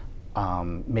feel,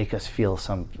 make us feel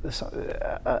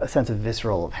a sense of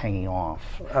visceral, of hanging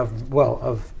off.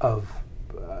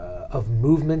 Of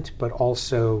movement, but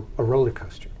also a roller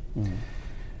coaster. Mm-hmm.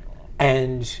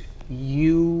 And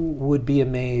you would be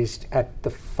amazed at the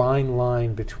fine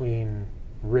line between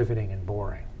riveting and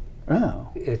boring. Oh,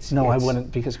 I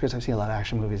wouldn't, because Chris, I've seen a lot of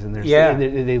action movies, and they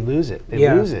lose it. They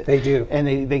lose it. They do, and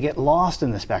they get lost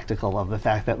in the spectacle of the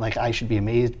fact that, like, I should be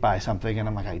amazed by something, and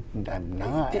I'm like, I'm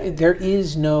not. There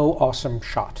is no awesome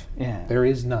shot. Yeah, there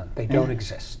is none. They don't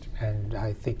exist, and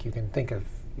I think you can think of.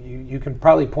 You can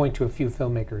probably point to a few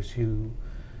filmmakers who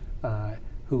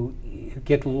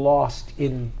get lost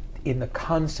in the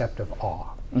concept of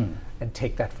awe and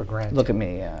take that for granted. Look at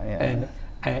me, And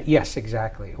yes,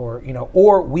 exactly.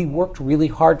 Or we worked really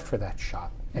hard for that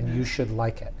shot, and you should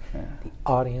like it. Yeah. The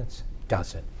audience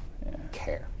doesn't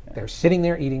care. Yeah. They're sitting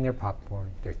there eating their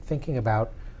popcorn. They're thinking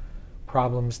about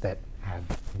problems that have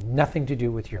nothing to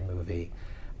do with your movie,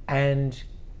 and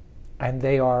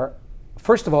they are.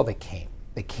 First of all, they came.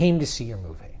 They came to see your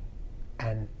movie,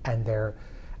 and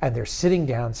they're sitting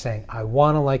down saying, "I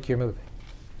want to like your movie.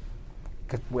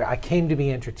 I came to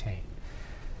be entertained."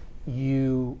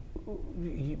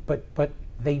 But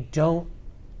they don't.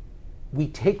 We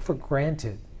take for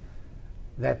granted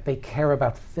that they care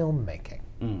about filmmaking.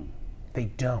 They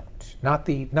don't. Not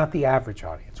the average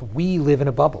audience. We live in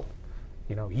a bubble.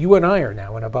 You and I are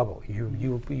now in a bubble.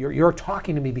 You're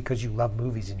talking to me because you love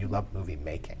movies and you love movie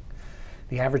making.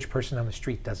 The average person on the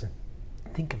street doesn't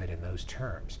think of it in those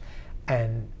terms,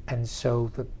 and so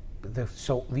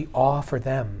the awe for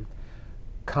them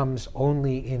comes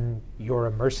only in you're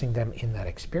immersing them in that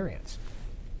experience.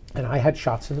 And I had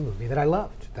shots in the movie that I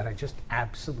loved, that I just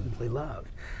absolutely loved.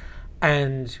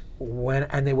 And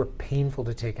they were painful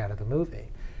to take out of the movie.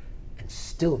 And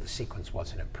still the sequence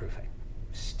wasn't improving.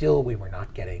 Still we were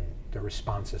not getting the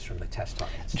responses from the test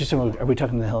audience. Just so, are we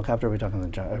talking the helicopter? Are you talking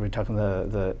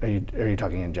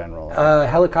in general?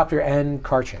 Helicopter and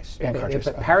car chase. And car chase.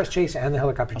 But Paris chase and the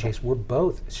helicopter chase were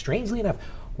both, strangely enough,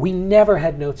 we never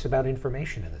had notes about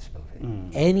information in this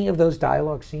movie. Any of those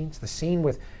dialogue scenes, the scene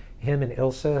with him and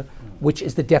Ilsa, which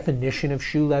is the definition of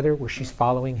shoe leather, where she's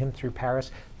following him through Paris,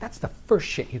 that's the first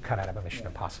shit you cut out of a Mission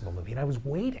Impossible movie. And I was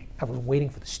waiting. I was waiting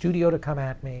for the studio to come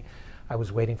at me. I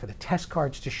was waiting for the test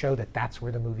cards to show that that's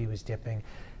where the movie was dipping.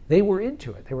 They were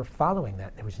into it. They were following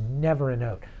that. There was never a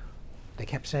note. They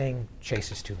kept saying, chase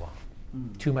is too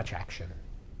long, too much action.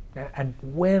 And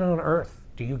when on earth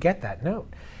do you get that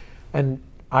note? And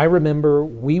I remember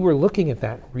we were looking at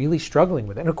that, really struggling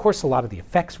with it. And of course, a lot of the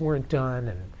effects weren't done,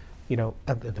 and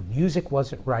the music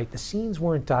wasn't right. The scenes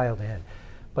weren't dialed in.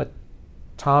 But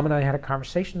Tom and I had a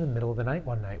conversation in the middle of the night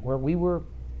one night where we were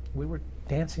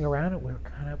dancing around it. We were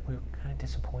kind of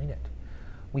disappointed.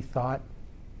 We thought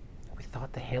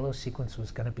the Halo sequence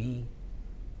was going to be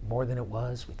more than it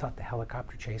was. We thought the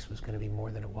helicopter chase was going to be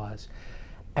more than it was.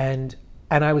 And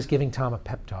I was giving Tom a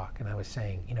pep talk, and I was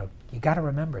saying, you got to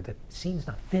remember that the scene's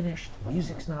not finished, the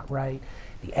music's not right,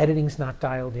 the editing's not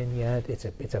dialed in yet. It's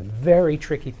a very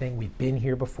tricky thing. We've been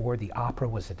here before. The opera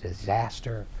was a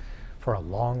disaster for a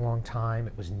long, long time.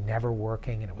 It was never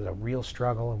working, and it was a real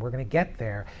struggle, and we're going to get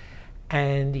there.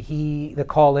 And the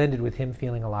call ended with him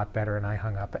feeling a lot better, and I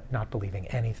hung up, not believing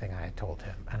anything I had told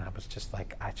him. And I was just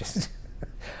like,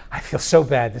 I feel so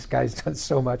bad. This guy's done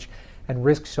so much and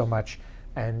risked so much,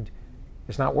 and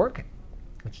it's not working.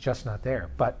 It's just not there.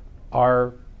 But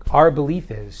our belief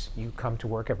is you come to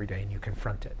work every day and you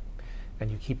confront it,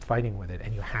 and you keep fighting with it,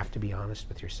 and you have to be honest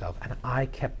with yourself. And I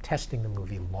kept testing the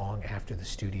movie long after the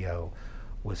studio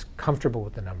was comfortable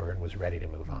with the number and was ready to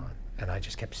move on. And I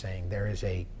just kept saying,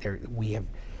 the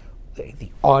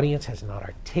audience has not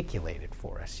articulated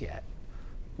for us yet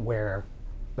where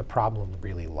the problem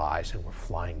really lies, and we're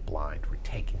flying blind. We're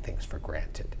taking things for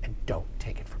granted, and don't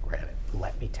take it for granted.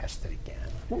 Let me test it again.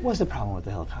 What was the problem with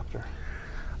the helicopter?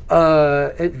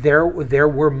 There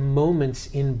were moments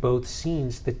in both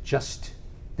scenes that just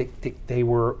they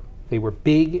were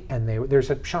big, and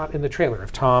there's a shot in the trailer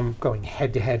of Tom going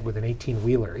head to head with an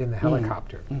 18-wheeler in the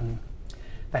helicopter. Mm-hmm.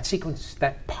 That sequence,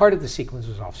 that part of the sequence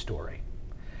was off story.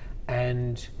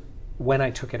 And when I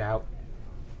took it out,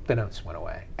 the notes went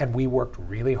away. And we worked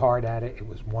really hard at it. It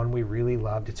was one we really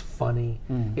loved. It's funny.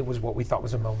 It was what we thought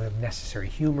was a moment of necessary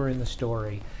humor in the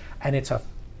story. And it's a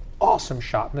awesome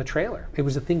shot in the trailer. It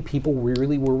was a thing people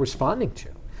really were responding to.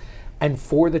 And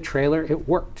for the trailer, it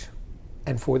worked.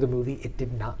 And for the movie, it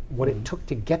did not. What it took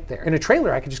to get there. In a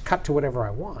trailer, I could just cut to whatever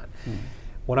I want.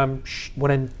 When I'm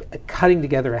cutting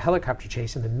together a helicopter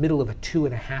chase in the middle of a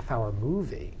 2.5-hour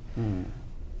movie,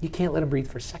 you can't let him breathe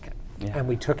for a second. Yeah. And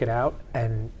we took it out,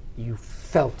 and you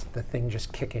felt the thing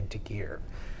just kick into gear.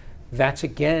 That's a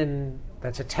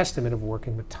testament of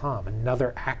working with Tom.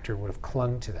 Another actor would have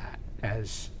clung to that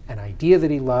as an idea that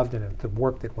he loved and the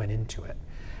work that went into it.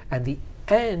 And the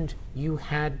end, you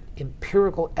had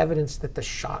empirical evidence that the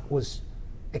shot was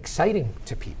exciting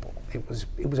to people. It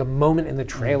was a moment in the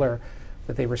trailer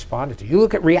that they responded to. You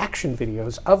look at reaction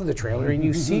videos of the trailer and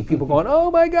you see people going, "Oh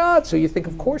my God!" So you think,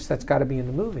 of course, that's got to be in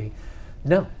the movie.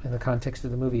 No, in the context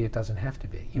of the movie, it doesn't have to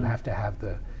be. You have to have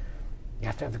the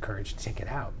courage to take it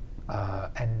out.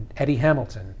 And Eddie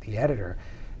Hamilton, the editor,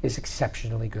 is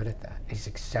exceptionally good at that. He's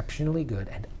exceptionally good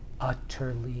and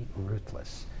utterly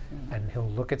ruthless. And he'll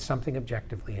look at something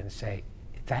objectively and say,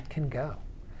 that can go.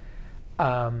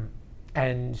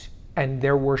 And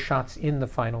there were shots in the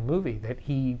final movie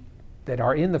that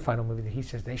are in the final movie that he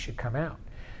says they should come out.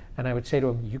 And I would say to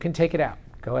him, you can take it out.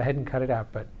 Go ahead and cut it out,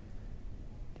 but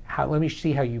let me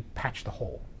see how you patch the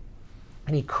hole.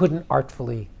 And he couldn't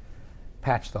artfully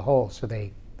patch the hole, so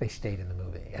they stayed in the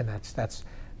movie. And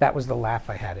that was the laugh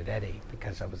I had at Eddie,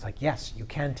 because I was like, yes, you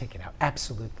can take it out,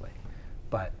 absolutely.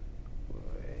 But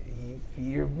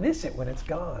you miss it when it's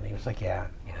gone. He was like, yeah,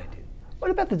 I do.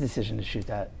 What about the decision to shoot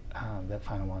that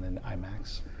final one in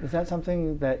IMAX? Is that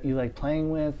something that you like playing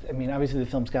with? I mean, obviously the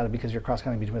film's got it because you're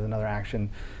cross-cutting between another action,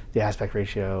 the aspect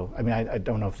ratio. I mean, I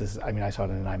don't know if this is, I mean, I saw it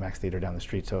in an IMAX theater down the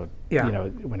street, so, yeah.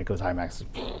 When it goes IMAX,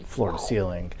 floor to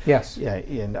ceiling. Yes. Yeah,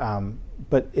 and,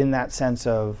 but in that sense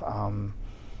of,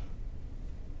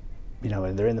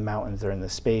 and they're in the mountains, they're in the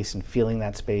space, and feeling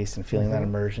that space and feeling that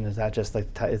immersion. Is that just like,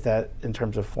 is that in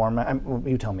terms of format?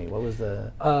 You tell me, what was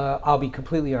the... I'll be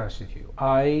completely honest with you.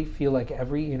 I feel like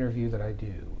every interview that I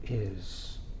do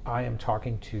is I am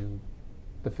talking to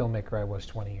the filmmaker I was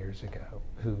 20 years ago,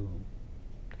 who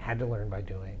had to learn by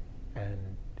doing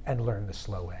and learn the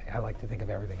slow way. I like to think of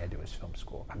everything I do as film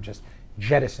school. I'm just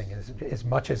jettisoning as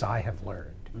much as I have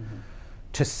learned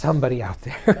to somebody out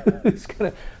there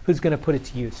who's gonna put it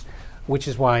to use, which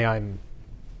is why I'm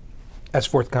as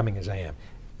forthcoming as I am.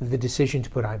 The decision to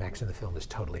put IMAX in the film is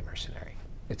totally mercenary.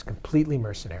 It's completely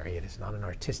mercenary. It is not an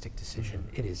artistic decision.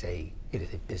 It is a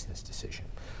business decision.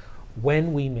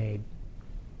 When we made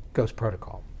Ghost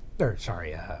Protocol,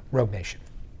 Rogue Nation,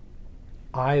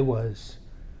 I was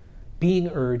being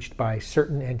urged by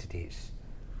certain entities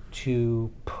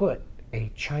to put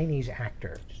a Chinese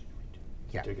actor.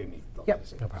 Yeah. Yep,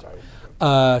 no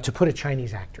problem. To put a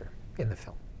Chinese actor in the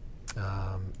film.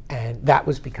 And that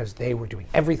was because they were doing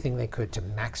everything they could to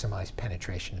maximize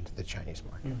penetration into the Chinese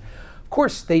market. Of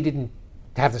course, they didn't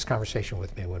have this conversation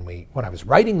with me when I was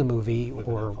writing the movie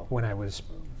or when I was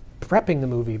prepping the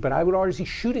movie, but I would already see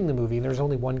shooting the movie, and there was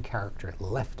only one character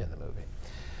left in the movie.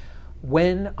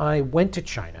 When I went to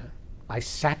China, I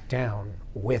sat down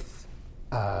with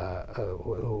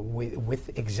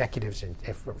executives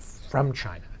from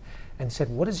China and said,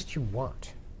 "What is it you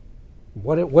want?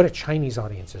 What do Chinese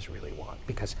audiences really want?"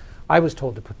 Because I was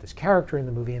told to put this character in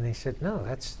the movie, and they said, "No,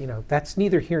 that's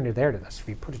neither here nor there to us. If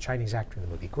you put a Chinese actor in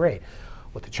the movie, great.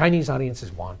 What the Chinese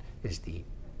audiences want is the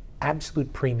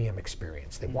absolute premium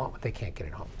experience. They want what they can't get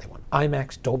at home. They want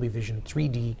IMAX, Dolby Vision,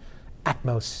 3D,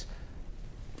 Atmos,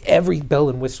 every bell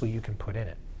and whistle you can put in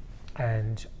it."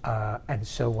 And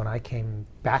so when I came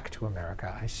back to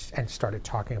America and started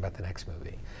talking about the next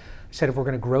movie, I said, if we're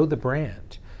going to grow the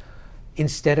brand,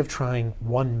 instead of trying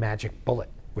one magic bullet,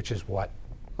 which is what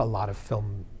a lot of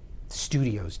film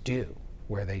studios do,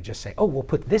 where they just say, "Oh, we'll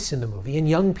put this in the movie and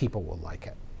young people will like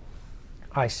it,"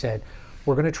 I said,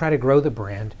 we're going to try to grow the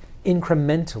brand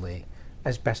incrementally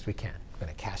as best we can. We're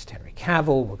going to cast Henry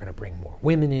Cavill, we're going to bring more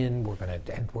women in, we're going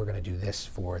to do this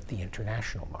for the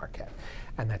international market.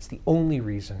 And that's the only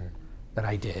reason that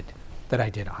I did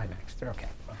IMAX. They're okay.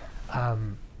 I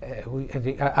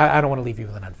don't want to leave you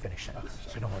with an unfinished sentence,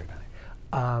 so don't worry about it.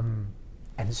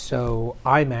 And so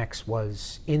IMAX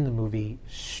was in the movie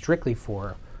strictly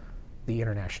for the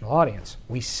international audience.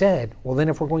 We said, well, then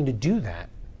if we're going to do that,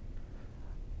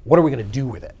 what are we going to do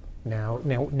with it?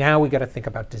 Now we got to think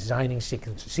about designing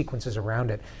sequences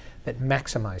around it that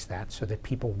maximize that, so that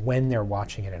people, when they're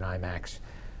watching it in IMAX,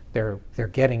 they're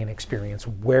getting an experience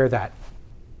where that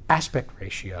aspect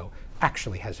ratio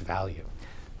actually has value.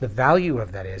 The value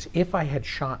of that is, if I had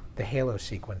shot the Halo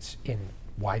sequence in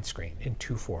widescreen in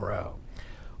 240,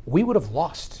 we would have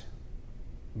lost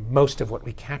most of what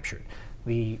we captured.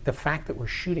 The fact that we're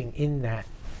shooting in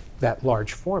that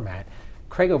large format,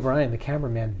 Craig O'Brien, the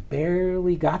cameraman,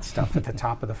 barely got stuff at the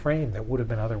top of the frame that would have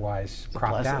been otherwise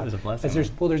cropped out. It was a blessing.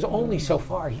 There's only so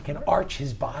far he can arch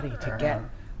his body to get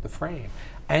the frame.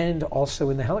 And also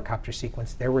in the helicopter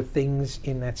sequence, there were things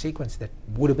in that sequence that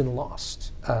would have been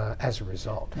lost as a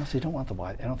result. No, so you don't want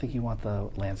I don't think you want the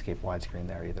landscape widescreen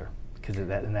there either, because of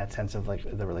that, in that sense of like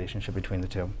the relationship between the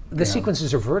two. The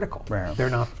sequences are vertical. Right. They're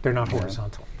not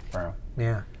horizontal. Right.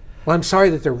 Yeah. Well, I'm sorry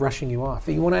that they're rushing you off.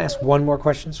 You want to ask one more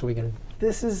question so we can?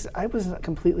 I was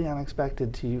completely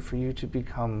unexpected for you to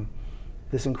become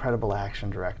this incredible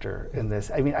action director in this.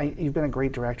 I mean, you've been a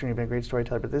great director and you've been a great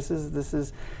storyteller, but this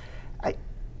is, I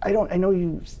know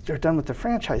you are done with the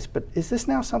franchise, but is this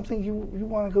now something you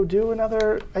want to go do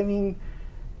another? I mean,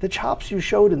 the chops you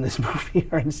showed in this movie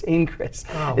are insane, Chris.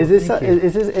 Oh, is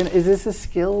this a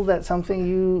skill that something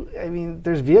you? I mean,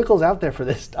 there's vehicles out there for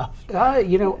this stuff.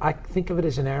 I think of it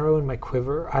as an arrow in my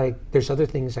quiver. There's other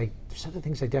things I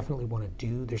definitely want to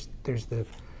do. There's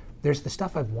the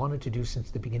stuff I've wanted to do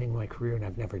since the beginning of my career and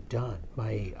I've never done.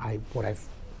 I've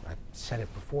said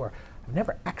it before. I've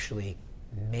never actually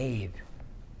made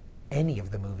any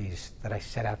of the movies that I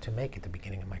set out to make at the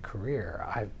beginning of my career.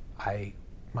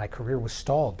 My career was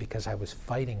stalled because I was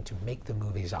fighting to make the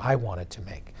movies I wanted to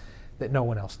make that no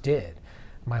one else did.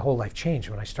 My whole life changed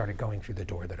when I started going through the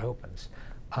door that opens.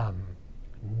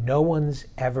 No one's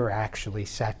ever actually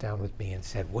sat down with me and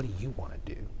said, "What do you want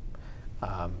to do?"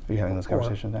 Are you having this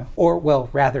conversation now? Or, well,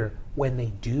 rather, when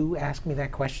they do ask me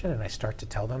that question and I start to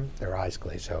tell them, their eyes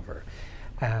glaze over.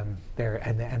 And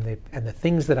the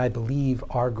things that I believe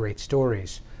are great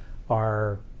stories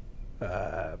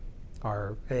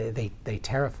they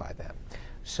terrify them.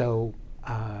 So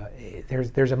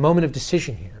there's a moment of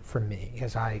decision here for me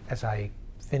as I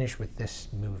finish with this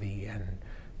movie and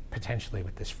potentially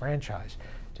with this franchise,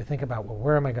 to think about, well,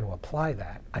 where am I going to apply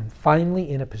that? I'm finally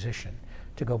in a position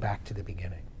to go back to the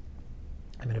beginning.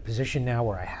 I'm in a position now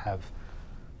where I have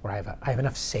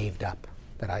enough saved up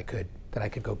that I could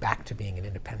go back to being an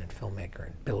independent filmmaker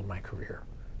and build my career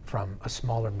from a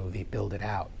smaller movie, build it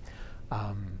out.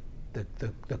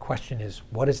 The question is,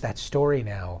 what is that story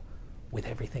now with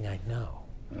everything I know?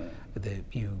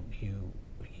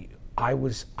 I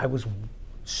was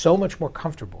so much more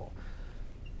comfortable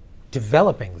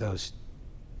developing those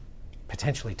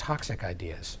potentially toxic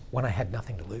ideas when I had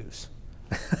nothing to lose.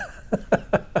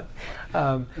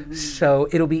 So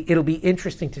it'll be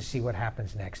interesting to see what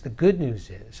happens next. The good news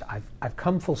is I've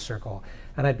come full circle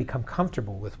and I've become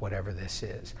comfortable with whatever this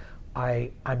is.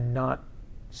 I'm not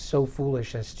so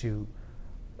foolish as to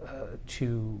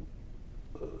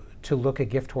look a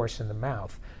gift horse in the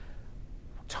mouth.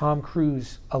 Tom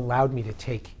Cruise allowed me to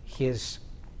take his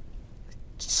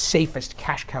safest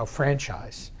cash cow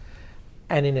franchise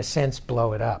and in a sense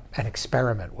blow it up and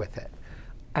experiment with it,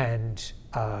 and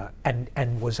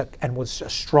was a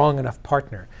strong enough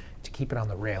partner to keep it on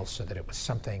the rails so that it was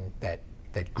something that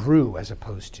grew as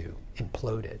opposed to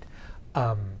imploded.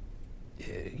 Now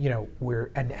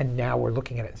we're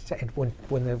looking at it,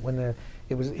 and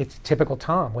it's typical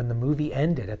Tom. When the movie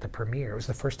ended at the premiere, it was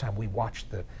the first time we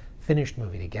watched the finished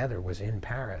movie together, was in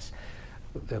Paris.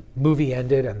 The movie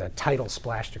ended and the title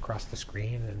splashed across the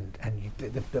screen, and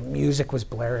the music was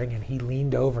blaring, and he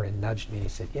leaned over and nudged me and he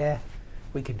said, "Yeah,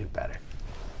 we can do better."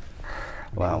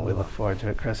 Well, we look forward to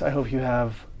it, Chris. I hope you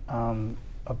have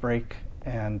a break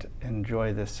and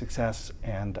enjoy this success,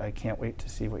 and I can't wait to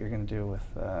see what you're going to do with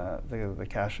the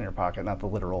cash in your pocket, not the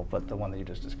literal, but the one that you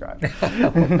just described.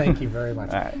 Well, thank you very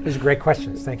much. All right. These are great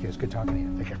questions. Thank you. It's good talking to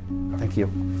you. Take care. Thank you.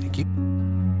 Thank you.